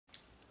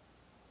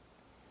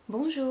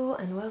Bonjour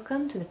and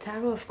welcome to the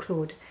Tarot of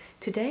Claude.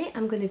 Today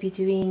I'm going to be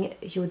doing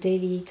your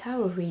daily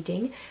tarot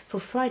reading for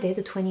Friday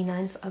the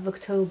 29th of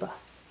October.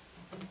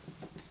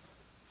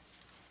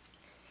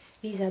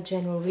 These are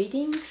general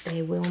readings,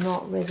 they will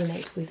not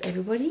resonate with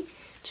everybody.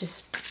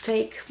 Just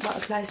take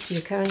what applies to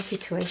your current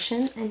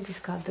situation and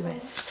discard the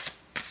rest.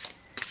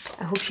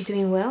 I hope you're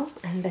doing well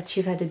and that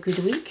you've had a good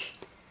week.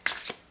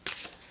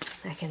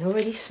 I can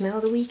already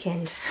smell the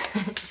weekend.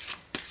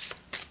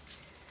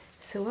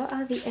 So what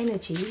are the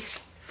energies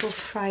for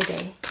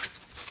Friday,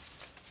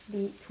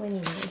 the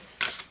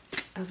 29th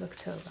of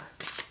October?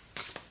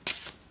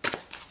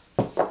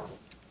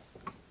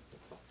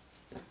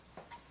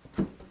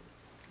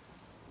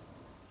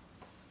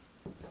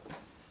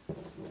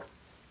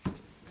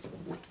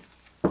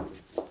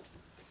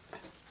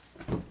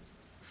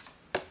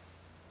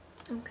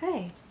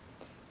 Okay,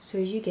 so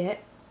you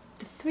get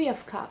the Three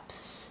of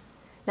Cups.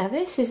 Now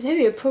this is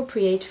very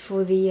appropriate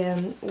for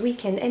the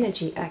weekend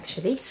energy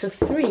actually. So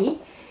 3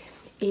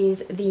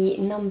 is the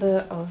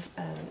number of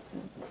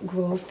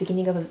growth,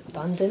 beginning of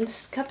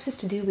abundance. Cups is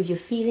to do with your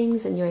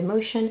feelings and your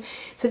emotion.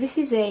 So this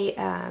is a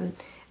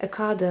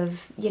card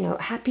of, you know,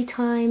 happy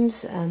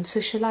times,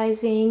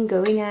 socializing,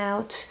 going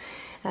out,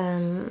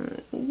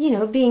 you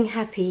know, being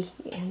happy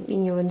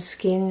in your own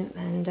skin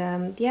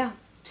and yeah,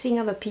 seeing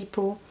other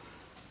people.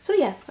 So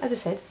yeah, as I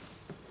said,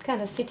 kind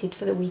of fitted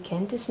for the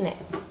weekend, isn't it?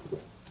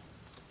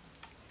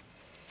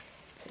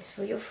 So it's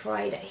for your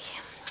Friday.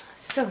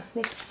 So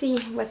let's see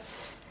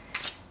what's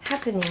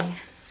happening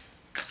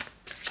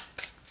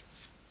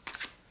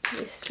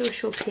this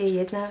social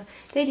period. Now,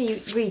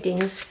 daily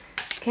readings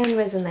can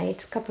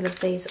resonate a couple of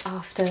days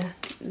after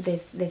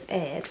they've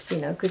aired, you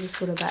know, because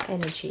it's all about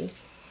energy.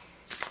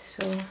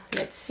 So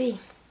let's see.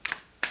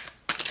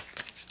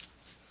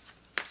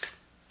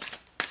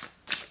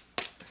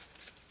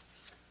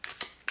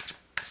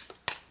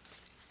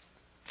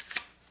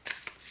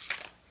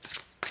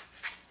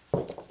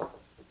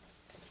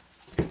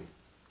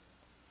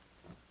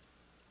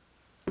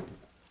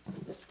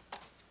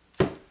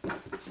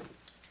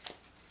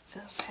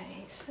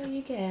 Okay, so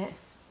you get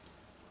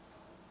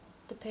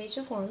the Page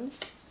of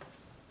Wands,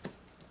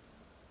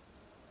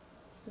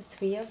 the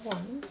Three of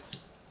Wands,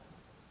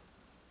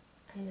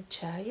 and the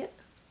Chariot.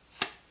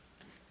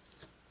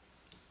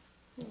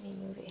 Let me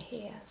move it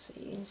here so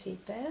you can see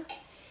it better.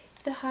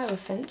 The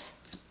Hierophant,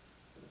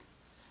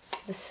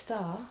 the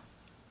Star,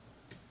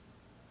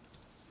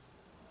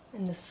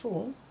 and the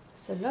Fool.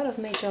 So a lot of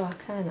major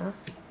arcana.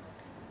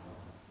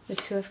 The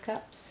Two of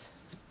Cups,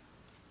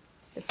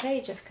 the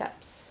Page of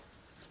Cups,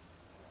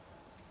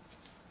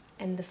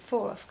 and the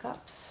Four of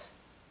Cups.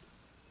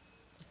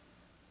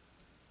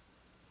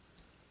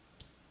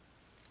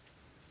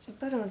 At the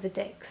bottom of the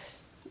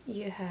decks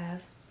you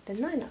have the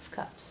Nine of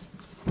Cups.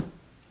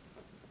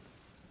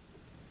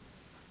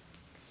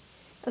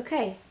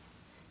 Okay,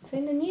 so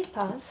in the near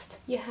past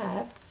you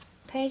have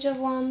Page of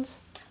Wands,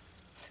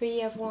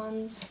 Three of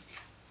Wands,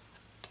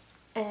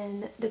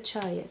 and the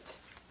Chariot.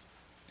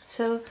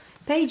 So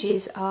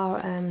pages are,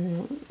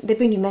 they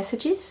bring you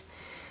messages,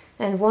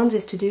 and Wands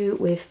is to do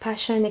with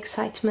passion,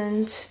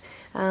 excitement.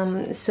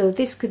 So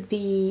this could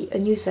be a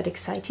news that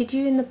excited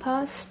you in the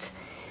past,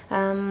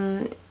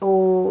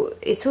 or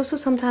it's also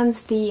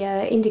sometimes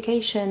the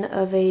indication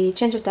of a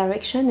change of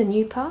direction, a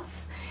new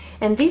path.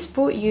 And this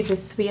brought you the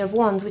Three of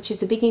Wands, which is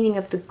the beginning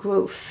of the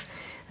growth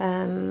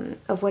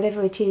of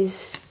whatever it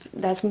is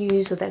that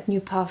news or that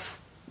new path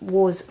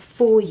was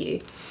for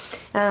you.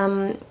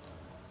 And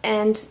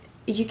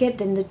you get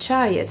then the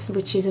Chariot,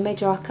 which is a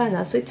major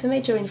arcana, so it's a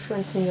major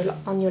influence in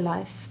on your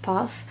life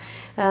path,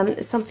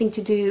 something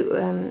to do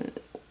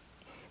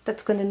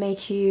that's going to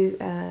make you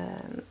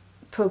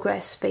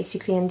progress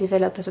basically and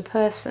develop as a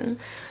person.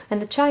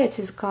 And the Chariot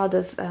is a card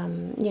of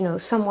you know,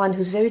 someone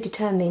who's very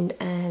determined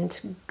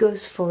and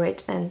goes for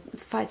it and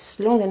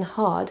fights long and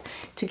hard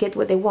to get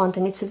what they want,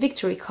 and it's a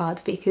victory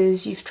card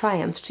because you've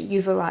triumphed,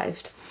 you've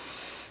arrived.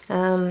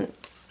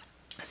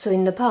 So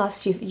in the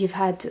past you've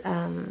had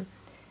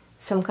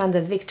some kind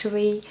of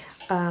victory.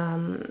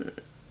 The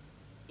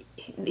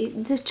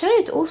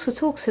Chariot also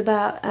talks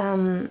about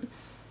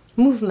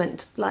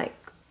movement, like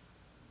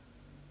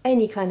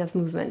any kind of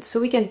movement. So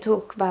we can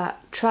talk about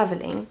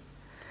traveling,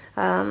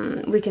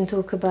 we can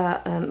talk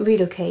about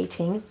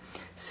relocating.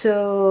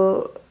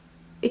 So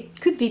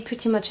it could be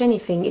pretty much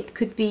anything. It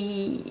could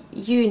be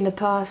you in the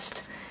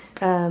past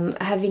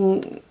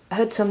having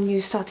heard some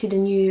news, started a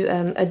new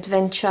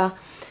adventure,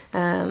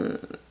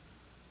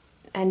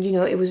 and you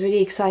know, it was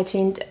really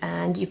exciting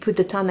and you put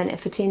the time and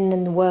effort in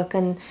and the work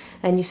and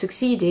you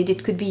succeeded.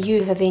 It could be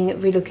you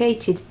having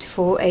relocated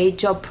for a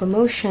job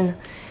promotion,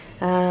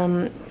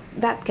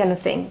 that kind of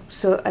thing.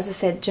 So as I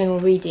said, general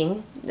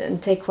reading,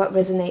 and take what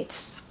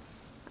resonates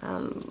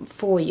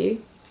for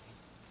you.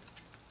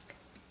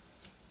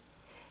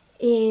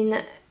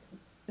 In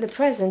the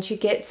present you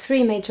get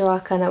 3 major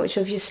arcana, which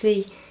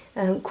obviously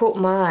caught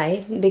my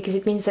eye because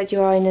it means that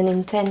you are in an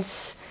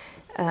intense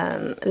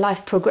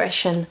life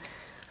progression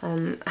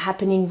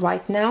happening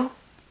right now.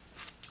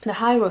 The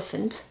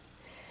Hierophant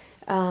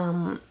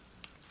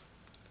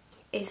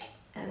is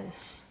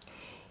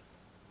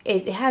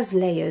it has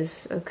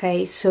layers,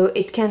 okay? So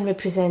it can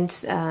represent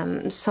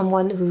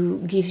someone who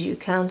gives you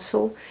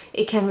counsel.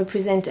 It can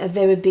represent a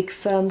very big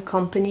firm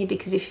company,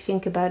 because if you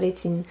think about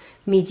it, in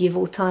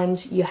medieval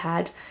times you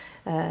had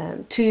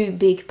two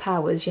big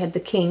powers. You had the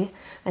king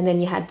and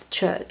then you had the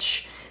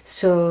church.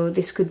 So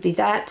this could be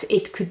that.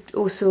 It could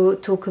also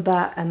talk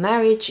about a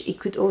marriage. It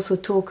could also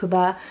talk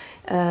about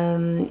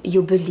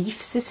your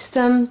belief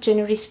system,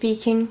 generally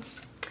speaking.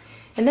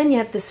 And then you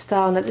have the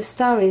star. Now the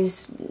star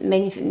is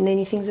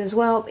many things as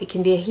well. It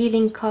can be a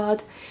healing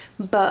card,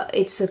 but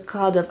it's a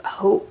card of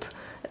hope,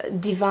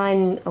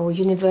 divine or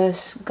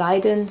universe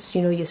guidance,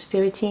 you know, your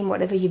spirit team,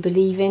 whatever you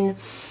believe in,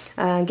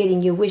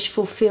 getting your wish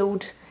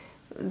fulfilled,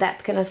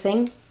 that kind of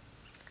thing.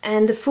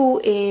 And the Fool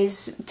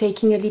is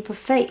taking a leap of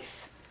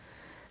faith.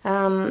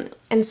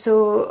 And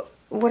so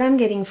what I'm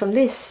getting from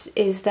this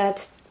is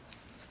that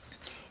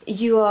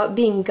you are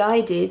being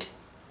guided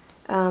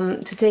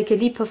to take a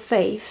leap of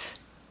faith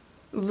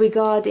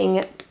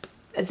regarding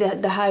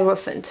the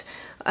Hierophant.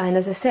 And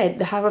as I said,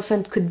 the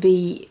Hierophant could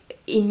be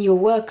in your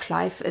work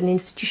life, an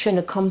institution,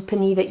 a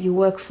company that you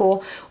work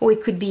for, or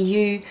it could be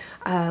you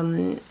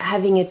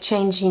having a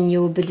change in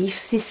your belief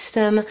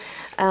system,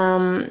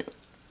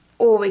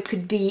 or it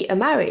could be a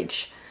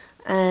marriage,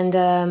 and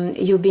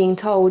you're being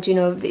told, you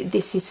know,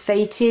 this is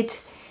fated,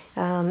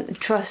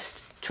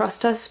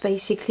 trust us,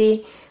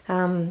 basically,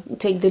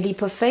 take the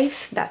leap of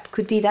faith. That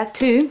could be that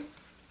too.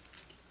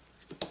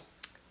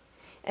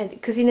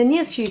 Because in the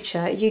near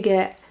future you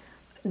get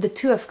the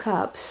Two of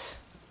Cups,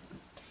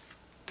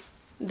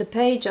 the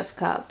Page of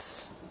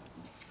Cups,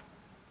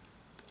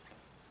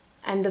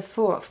 and the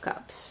Four of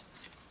Cups.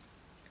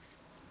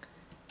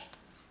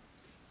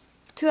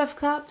 Two of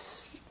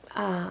Cups,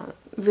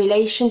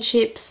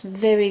 relationships,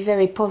 very,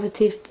 very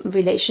positive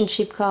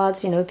relationship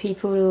cards, you know,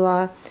 people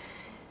who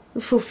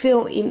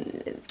fulfill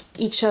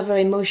each other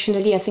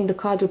emotionally. I think the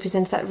card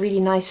represents that really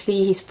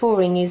nicely. He's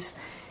pouring his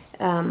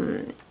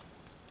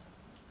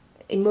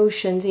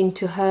emotions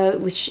into her,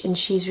 and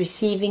she's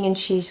receiving, and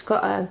she's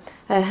got her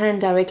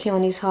hand directly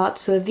on his heart.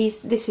 So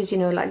this is, you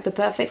know, like the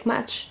perfect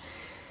match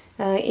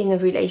in a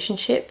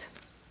relationship.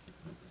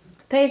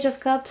 Page of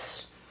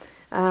Cups,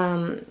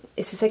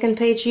 it's the second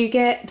page you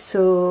get,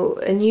 so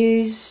a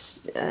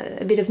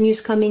bit of news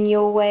coming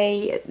your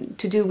way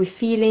to do with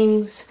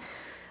feelings,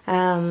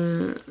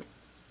 a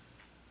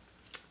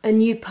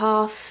new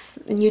path,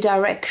 a new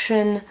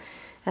direction,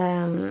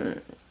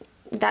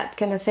 that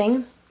kind of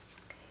thing.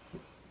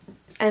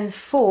 And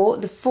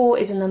the four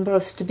is a number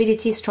of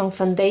stability, strong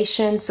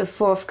foundation. So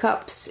Four of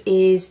Cups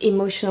is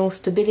emotional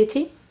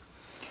stability.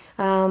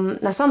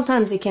 Now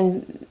sometimes it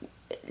can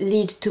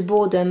lead to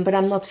boredom, but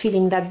I'm not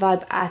feeling that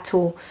vibe at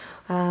all.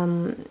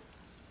 I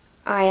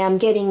am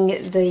getting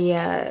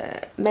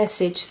the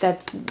message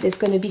that there's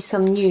going to be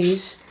some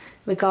news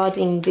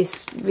regarding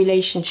this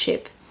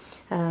relationship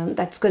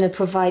that's going to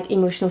provide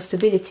emotional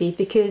stability,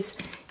 because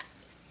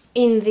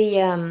in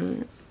the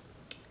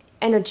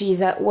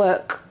energies at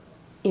work,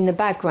 in the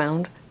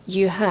background,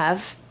 you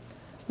have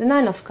the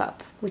Nine of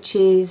Cups, which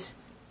is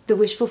the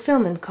wish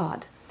fulfillment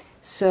card.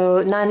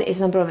 So 9 is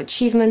a number of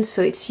achievements,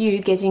 so it's you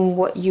getting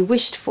what you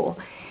wished for.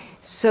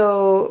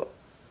 So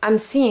I'm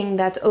seeing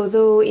that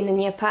although in the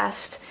near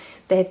past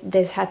that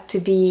there's had to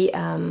be,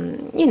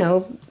 you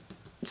know,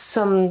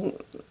 some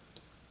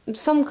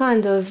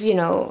kind of, you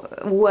know,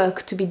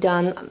 work to be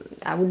done.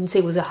 I wouldn't say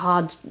it was a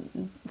hard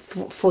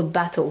fought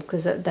battle,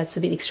 because that's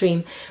a bit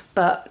extreme,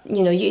 but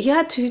you know, you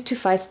had to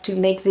fight to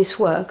make this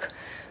work,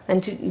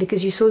 and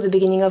because you saw the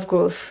beginning of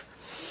growth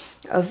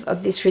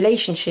of this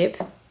relationship.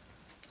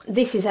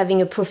 This is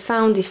having a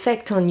profound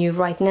effect on you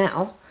right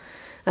now,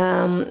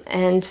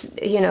 and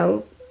you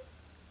know,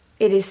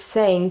 it is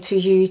saying to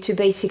you to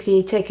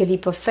basically take a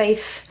leap of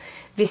faith.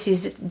 This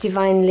is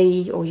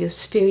divinely, or your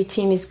spirit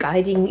team is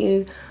guiding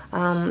you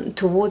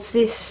towards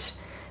this,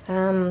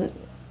 and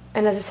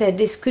as I said,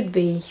 this could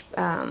be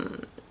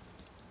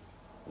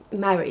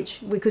marriage.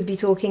 We could be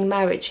talking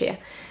marriage here,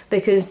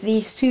 because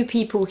these two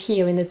people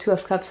here in the Two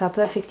of Cups are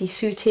perfectly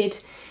suited,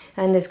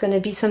 and there's going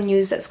to be some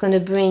news that's going to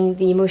bring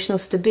the emotional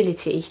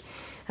stability,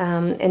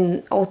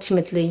 and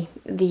ultimately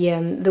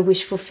the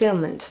wish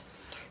fulfillment.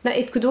 Now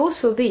it could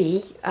also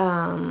be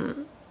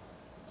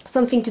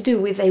something to do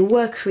with a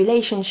work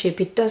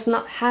relationship. It does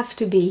not have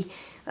to be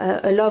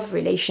a love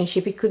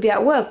relationship. It could be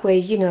at work, where,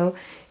 you know,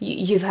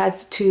 you've had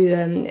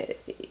to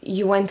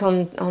you went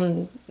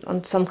on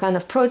some kind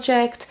of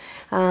project,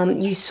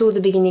 you saw the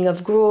beginning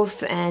of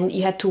growth, and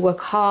you had to work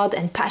hard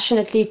and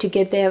passionately to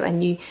get there,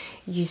 and you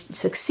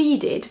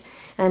succeeded,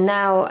 and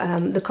now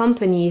the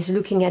company is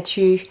looking at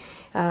you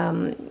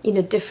in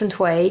a different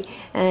way,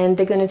 and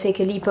they're going to take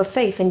a leap of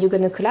faith, and you're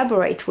going to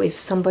collaborate with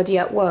somebody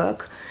at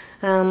work,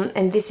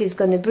 and this is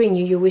going to bring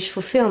you your wish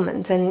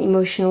fulfillment and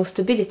emotional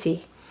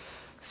stability.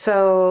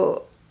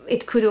 So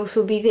it could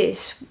also be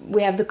this.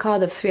 We have the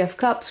card of Three of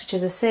Cups, which,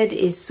 as I said,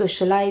 is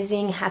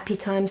socializing, happy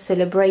times,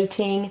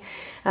 celebrating.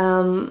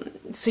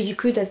 So you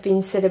could have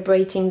been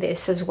celebrating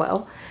this as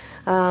well.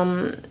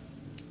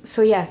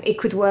 so yeah, it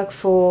could work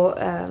for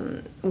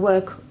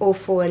work or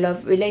for a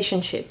love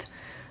relationship.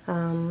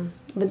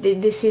 But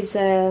this is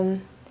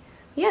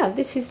yeah,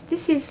 this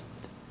is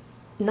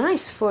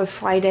nice for a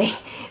Friday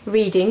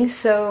reading.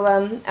 So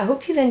I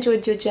hope you've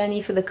enjoyed your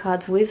journey for the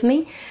cards with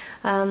me.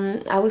 I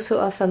also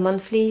offer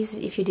monthlies,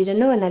 if you didn't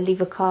know, and I'll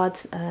leave a card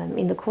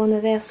in the corner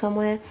there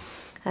somewhere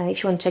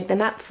if you want to check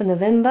them out for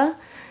November.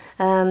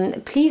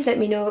 Please let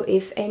me know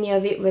if any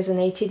of it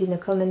resonated in the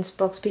comments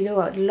box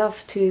below. I'd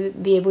love to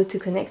be able to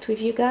connect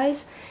with you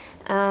guys.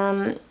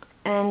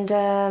 And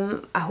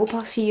I hope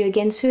I'll see you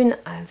again soon.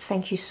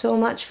 Thank you so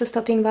much for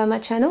stopping by my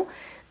channel,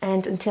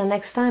 and until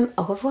next time,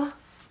 au revoir.